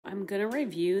I'm going to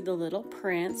review The Little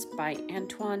Prince by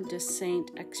Antoine de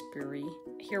Saint-Exupéry.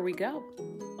 Here we go.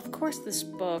 Of course, this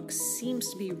book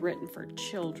seems to be written for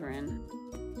children.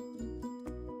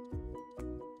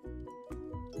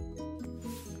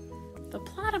 The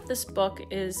plot of this book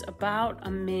is about a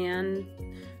man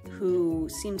who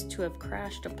seems to have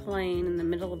crashed a plane in the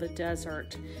middle of the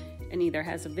desert and either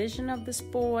has a vision of this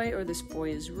boy or this boy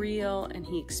is real, and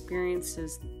he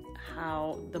experiences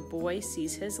how the boy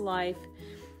sees his life.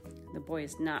 The boy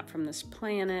is not from this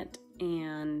planet,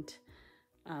 and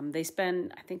they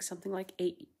spend, I think, something like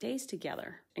 8 days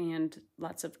together, and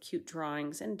lots of cute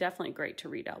drawings, and definitely great to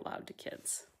read out loud to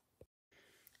kids.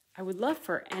 I would love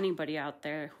for anybody out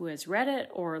there who has read it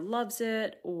or loves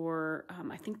it, or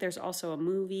I think there's also a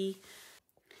movie,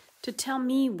 to tell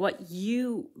me what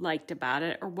you liked about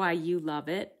it or why you love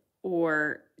it,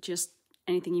 or just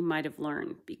anything you might have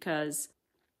learned, because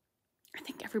I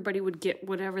think everybody would get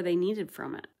whatever they needed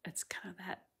from it. It's kind of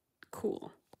that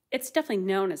cool. It's definitely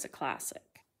known as a classic.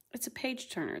 It's a page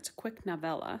turner. It's a quick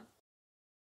novella.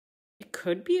 It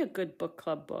could be a good book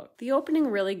club book. The opening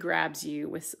really grabs you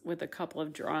with a couple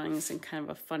of drawings and kind of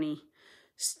a funny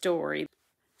story.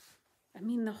 I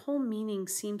mean, the whole meaning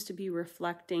seems to be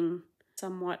reflecting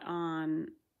somewhat on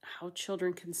how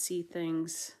children can see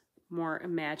things more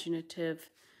imaginative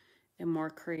and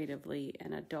more creatively,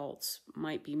 and adults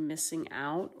might be missing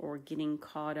out or getting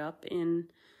caught up in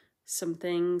some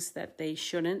things that they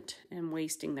shouldn't and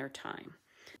wasting their time.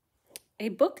 A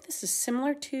book this is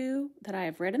similar to that I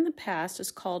have read in the past is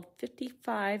called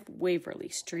 55 Waverly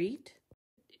Street.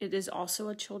 It is also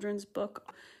a children's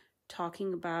book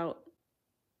talking about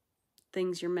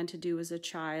things you're meant to do as a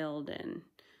child and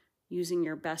using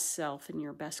your best self and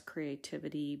your best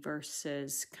creativity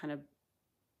versus kind of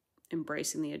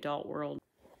embracing the adult world.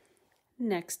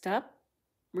 Next up,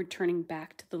 returning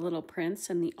back to The Little Prince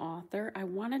and the author, I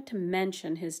wanted to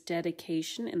mention his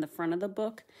dedication in the front of the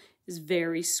book is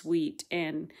very sweet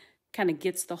and kind of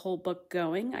gets the whole book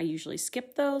going. I usually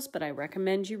skip those, but I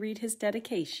recommend you read his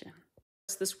dedication.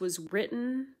 This was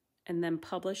written and then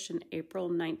published in April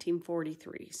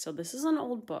 1943. So this is an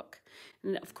old book.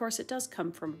 And of course, it does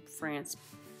come from France.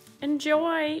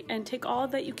 Enjoy and take all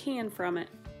that you can from it.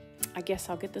 I guess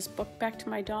I'll get this book back to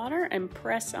my daughter and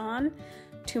press on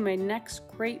to my next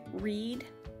great read,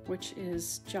 which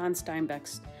is John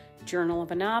Steinbeck's Journal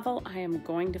of a Novel. I am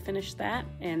going to finish that,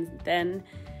 and then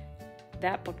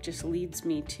that book just leads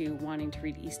me to wanting to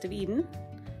read East of Eden,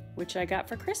 which I got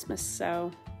for Christmas.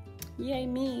 So yay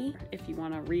me. If you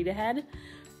want to read ahead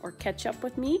or catch up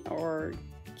with me or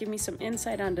give me some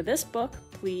insight onto this book,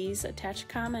 please attach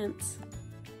comments.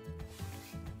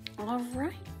 All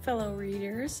right, fellow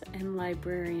readers and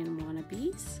librarian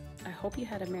wannabes, I hope you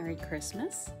had a Merry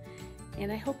Christmas,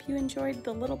 and I hope you enjoyed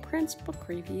the Little Prince book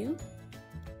review.